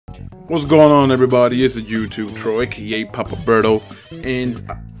What's going on, everybody? It's a YouTube Troy, aka Papa Berto, and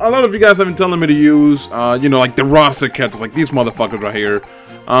a lot of you guys have been telling me to use, you know, like the roster characters, like these motherfuckers right here.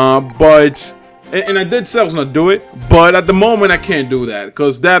 And I did say I was gonna do it, but at the moment I can't do that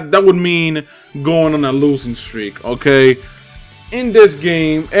because that would mean going on a losing streak. Okay, in this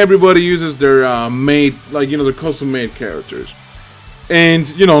game, everybody uses their made, like, you know, their custom-made characters. And,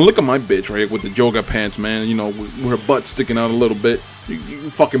 you know, look at my bitch right here with the yoga pants, man. You know, with her butt sticking out a little bit. You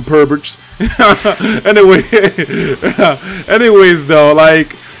fucking perverts. Anyway, anyways, though,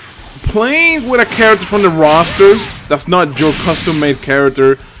 like, playing with a character from the roster that's not your custom-made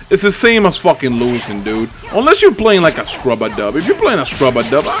character, it's the same as fucking losing, dude. Unless you're playing like a scrub-a-dub. If you're playing a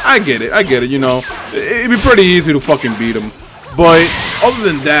scrub-a-dub, I get it, you know. It'd be pretty easy to fucking beat them. But other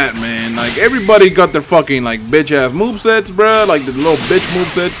than that, man, like, everybody got their fucking, like, bitch-ass movesets, bruh. Like, the little bitch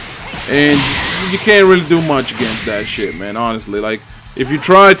movesets. And you can't really do much against that shit, man, honestly. Like, if you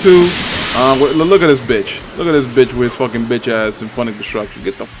try to, look at this bitch. Look at this bitch with his fucking bitch-ass Symphonic Destruction.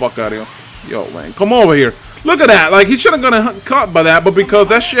 Get the fuck out of here. Yo, man, come over here. Look at that. Like, he shouldn't have gotten caught by that, but because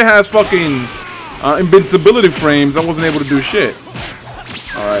that shit has fucking invincibility frames, I wasn't able to do shit.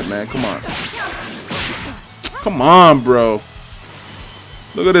 Alright, man, come on. Come on, bro.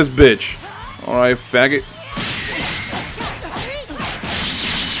 Look at this bitch. Alright, faggot.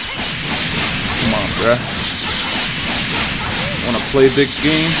 Come on, bruh. Wanna play that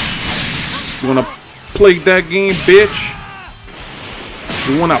game? You wanna play that game, bitch?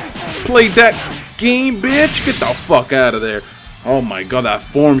 You wanna play that game, bitch? Get the fuck out of there. Oh my god, that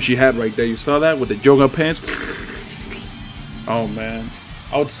form she had right there. You saw that with the yoga pants? Oh man.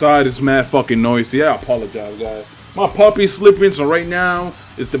 Outside is mad fucking noisy. I apologize, guys. My puppy's sleeping, so right now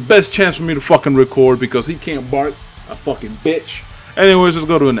is the best chance for me to fucking record because he can't bark. A fucking bitch. Anyways, let's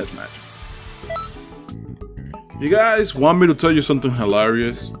go to the next match. You guys want me to tell you something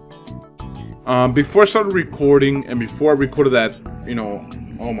hilarious? Before I started recording and before I recorded that, you know,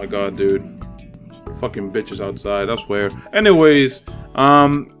 oh my god, dude. Fucking bitches outside, I swear. Anyways,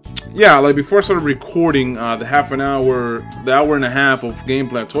 yeah, like before I started recording the hour and a half of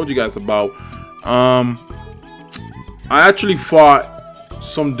gameplay I told you guys about, I actually fought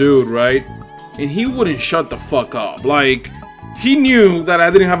some dude, right? And he wouldn't shut the fuck up. Like, he knew that I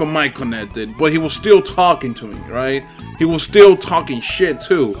didn't have a mic connected, but he was still talking to me, right? He was still talking shit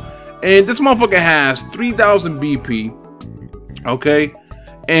too. And this motherfucker has 3,000 BP, okay?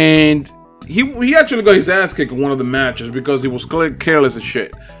 And he actually got his ass kicked in one of the matches because he was careless as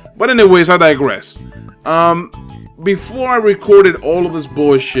shit. But anyways, I digress. Before I recorded all of this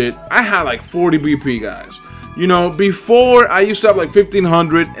bullshit, I had like 40 BP, guys. You know, before I used to have like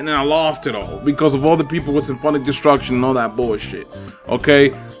 1,500 and then I lost it all because of all the people with Symphonic Destruction and all that bullshit.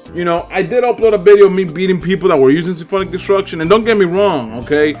 Okay? You know, I did upload a video of me beating people that were using Symphonic Destruction, and don't get me wrong,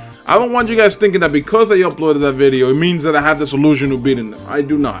 okay? I don't want you guys thinking that because I uploaded that video, it means that I have the solution to beating them. I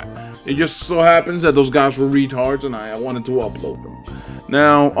do not. It just so happens that those guys were retards and I wanted to upload them.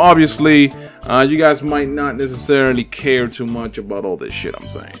 Now, obviously, you guys might not necessarily care too much about all this shit I'm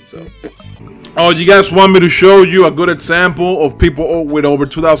saying, so. Oh, you guys want me to show you a good example of people with over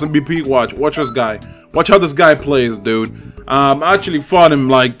 2,000 BP? Watch this guy. Watch how this guy plays, dude. I actually fought him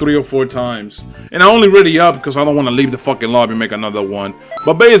like 3 or 4 times. And I only ready up because I don't want to leave the fucking lobby and make another one.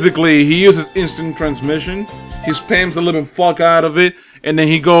 But basically, he uses instant transmission. He spams the living fuck out of it. And then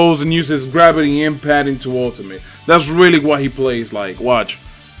he goes and uses gravity impact into ultimate. That's really what he plays like. Watch.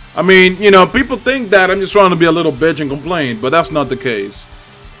 I mean, you know, people think that I'm just trying to be a little bitch and complain. But that's not the case.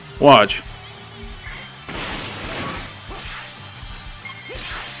 Watch.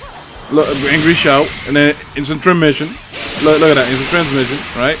 Look, angry shout, and then instant transmission. Look at that, instant transmission,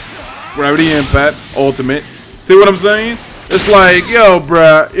 right? Gravity impact, ultimate. See what I'm saying? It's like, yo,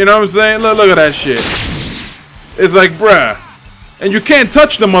 bruh, you know what I'm saying? Look at that shit. It's like, bruh, and you can't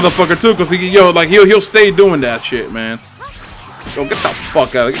touch the motherfucker too, cause he'll stay doing that shit, man. Yo, get the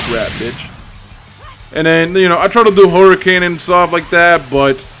fuck out of here, grab, bitch. And then, you know, I try to do hurricane and stuff like that,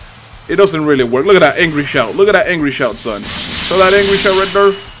 but it doesn't really work. Look at that angry shout. Look at that angry shout, son. So that angry shout right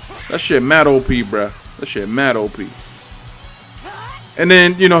there. That shit mad OP, bruh. That shit mad OP. And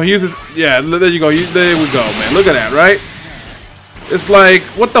then, you know, he uses... Yeah, there you go. There we go, man. Look at that, right? It's like,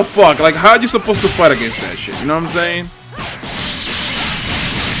 what the fuck? Like, how are you supposed to fight against that shit? You know what I'm saying?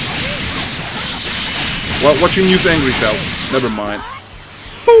 Well, watch him use angry shout. Never mind.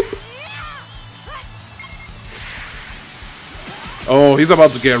 Boop. Oh, he's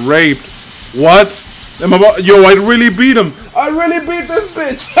about to get raped. What? Yo, I really beat him. I really beat this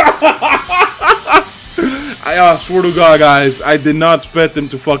bitch. I swear to God, guys, I did not expect them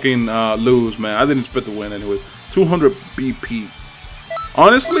to fucking lose, man. I didn't expect to win anyway. 200 BP.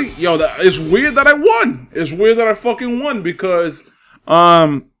 honestly, yo, it's weird that I won. It's weird that I fucking won because,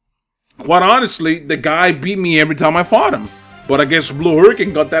 quite honestly, the guy beat me every time I fought him. But I guess Blue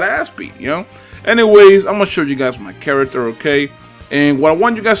Hurricane got that ass beat, you know? Anyways, I'm gonna show you guys my character, okay? And what I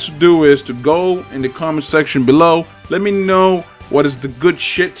want you guys to do is to go in the comment section below. Let me know what is the good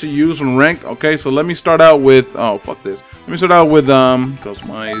shit to use on rank, okay? So let me start out with, oh, fuck this. Let me start out with,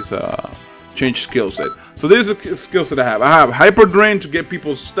 customize, change skill set. So there's a skill set I have. I have Hyper Drain to get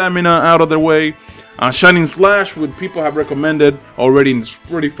people's stamina out of their way. Shining Slash, which people have recommended already, and it's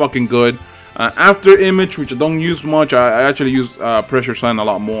pretty fucking good. After Image, which I don't use much. I actually use Pressure Sign a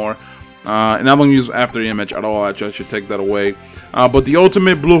lot more. And I don't use After Image at all. Actually, I should take that away. But the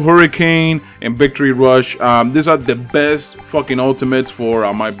Ultimate, Blue Hurricane, and Victory Rush, these are the best fucking ultimates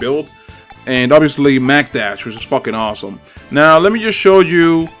for my build. And obviously Mac Dash, which is fucking awesome. Now, let me just show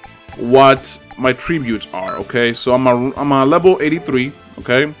you what my tributes are, okay? So I'm a level 83,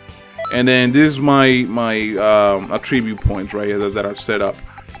 okay? And then this is my attribute points right here that I've set up.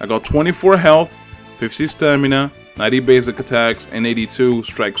 I got 24 health, 50 stamina, 90 basic attacks, and 82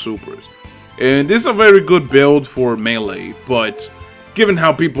 strike supers. And this is a very good build for melee, but given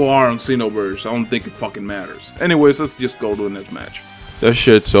how people are on Xenoverse, I don't think it fucking matters. Anyways, let's just go to the next match. This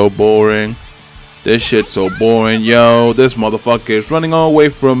shit's so boring. This shit's so boring, yo. This motherfucker is running away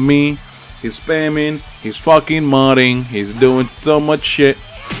from me. He's spamming. He's fucking modding. He's doing so much shit.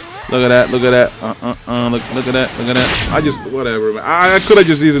 Look at that. Look at that. Look at that. Look at that. I just, whatever, man. I could have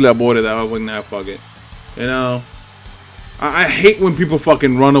just easily avoided that. I wouldn't have, fuck it. You know? I hate when people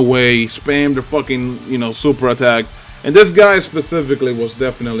fucking run away, spam their fucking, you know, super attack. And this guy specifically was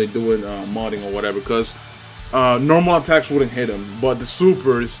definitely doing modding or whatever, because normal attacks wouldn't hit him, but the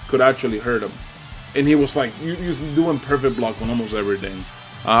supers could actually hurt him. And he was like, you're doing perfect block on almost everything.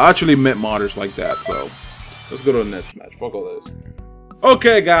 I actually met modders like that, so let's go to the next match. Fuck all this.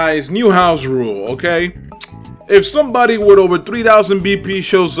 Okay, guys, new house rule, okay? If somebody with over 3,000 BP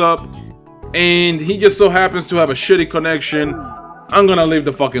shows up, and he just so happens to have a shitty connection, I'm gonna leave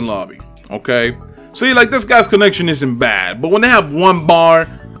the fucking lobby, okay? See, like, this guy's connection isn't bad, but when they have one bar,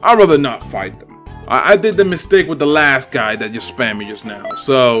 I'd rather not fight them. I did the mistake with the last guy that just spammed me just now.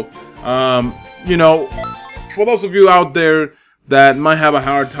 So, you know, for those of you out there that might have a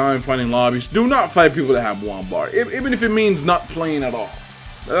hard time finding lobbies, do not fight people that have one bar, even if it means not playing at all.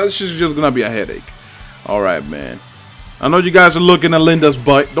 That's just gonna be a headache. Alright, man. I know you guys are looking at Linda's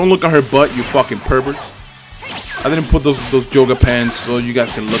butt. Don't look at her butt, you fucking perverts. I didn't put those yoga pants so you guys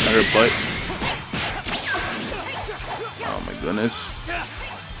can look at her butt. Oh my goodness.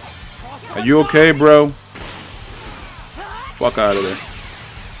 Are you okay, bro? Fuck out of there.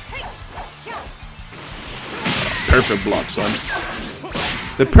 Perfect block, son.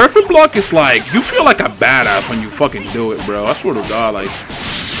 The perfect block is like, you feel like a badass when you fucking do it, bro. I swear to God, like,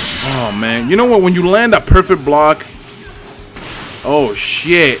 oh man. You know what? When you land a perfect block, oh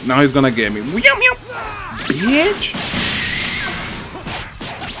shit, now he's gonna get me. Bitch!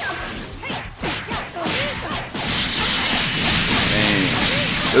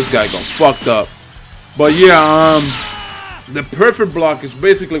 Man, this guy got fucked up. But yeah, the perfect block is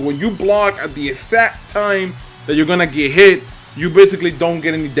basically when you block at the exact time that you're gonna get hit, you basically don't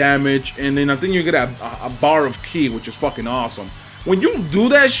get any damage, and then I think you get a bar of ki, which is fucking awesome. When you do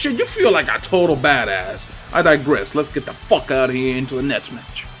that shit, you feel like a total badass. I digress. Let's get the fuck out of here into the next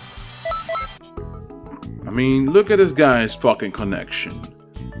match. I mean, look at this guy's fucking connection.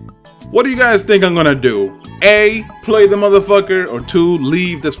 What do you guys think I'm gonna do? A, play the motherfucker, or 2,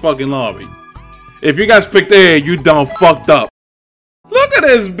 leave this fucking lobby? If you guys picked A, you done fucked up. Look at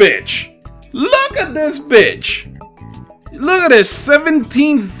this bitch. Look at this bitch. Look at this,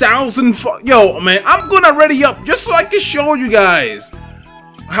 17,000. Yo, man, I'm gonna ready up just so I can show you guys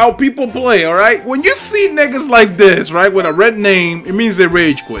how people play, alright? When you see niggas like this, right, with a red name, it means they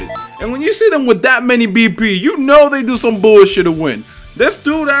rage quit. And when you see them with that many BP, you know they do some bullshit to win. This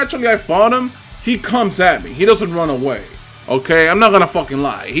dude, actually, I fought him. He comes at me. He doesn't run away. Okay? I'm not gonna fucking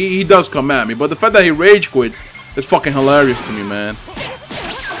lie. He does come at me. But the fact that he rage quits is fucking hilarious to me, man.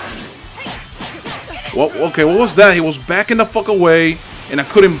 Well, okay, what was that? He was backing the fuck away, and I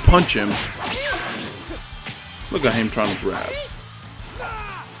couldn't punch him. Look at him trying to grab.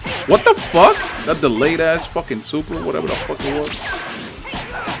 What the fuck? That delayed ass fucking super, whatever the fuck it was.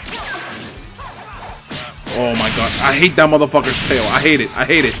 Oh my god, I hate that motherfucker's tail. I hate it. I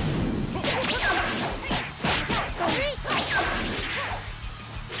hate it.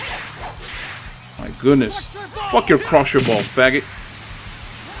 My goodness. Fuck your crusher ball, faggot.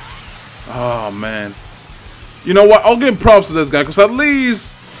 Oh man. You know what? I'll give props to this guy, because at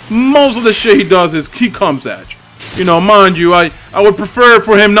least most of the shit he does is he comes at you. You know, mind you, I would prefer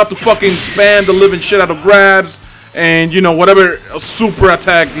for him not to fucking spam the living shit out of grabs and, you know, whatever super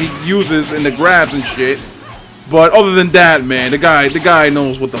attack he uses in the grabs and shit. But other than that, man, the guy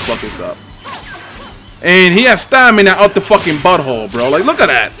knows what the fuck is up. And he has stamina out the fucking butthole, bro. Like, look at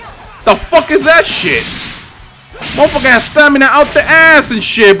that. The fuck is that shit? Motherfucker has stamina out the ass and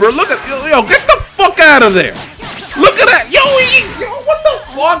shit, bro. Look at, yo, get the fuck out of there. Look at that. Yo, what the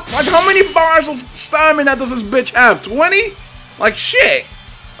fuck? Like, how many bars of stamina does this bitch have? 20? Like, shit.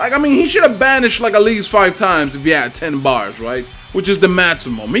 Like, I mean, he should have banished, like, at least 5 times if he had 10 bars, right? Which is the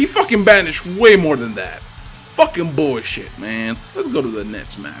maximum. He fucking banished way more than that. Fucking bullshit, man. Let's go to the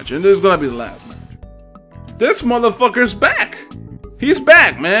next match. And this is gonna be the last match. This motherfucker's back. He's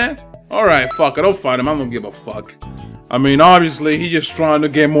back, man. Alright, fuck it. I'll fight him. I don't give a fuck. I mean, obviously, he's just trying to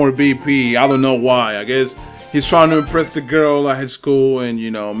get more BP. I don't know why. I guess he's trying to impress the girl at his school. And, you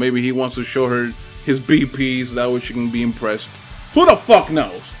know, maybe he wants to show her his BP so that way she can be impressed. Who the fuck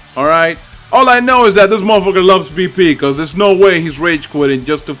knows? Alright? All I know is that this motherfucker loves BP. Because there's no way he's rage quitting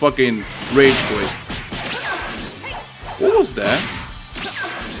just to fucking rage quit. What was that?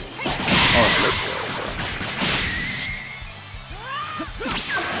 Alright, let's go.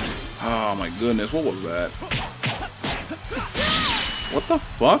 Oh my goodness, what was that? What the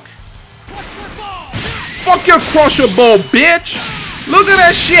fuck? Fuck your crusher ball, bitch! Look at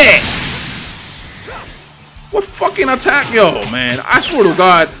that shit! What fucking attack, yo, man? I swear to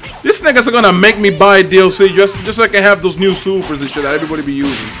God, this niggas are gonna make me buy DLC just so I can have those new supers and shit that everybody be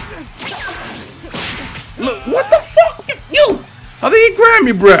using. Look, what the fuck? You! How did he grab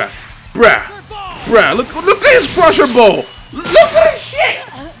me, bruh? Bruh, look at his crusher ball! Look at this shit!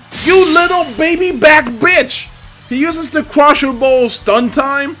 You little baby back bitch! He uses the crusher ball stun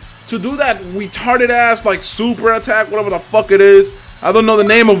time to do that retarded ass like super attack, whatever the fuck it is. I don't know the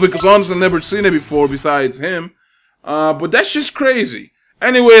name of it because honestly I've never seen it before besides him. But that's just crazy.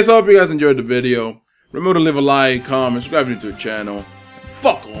 Anyways, I hope you guys enjoyed the video. Remember to leave a like, comment, subscribe to the channel.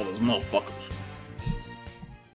 Fuck all those motherfuckers.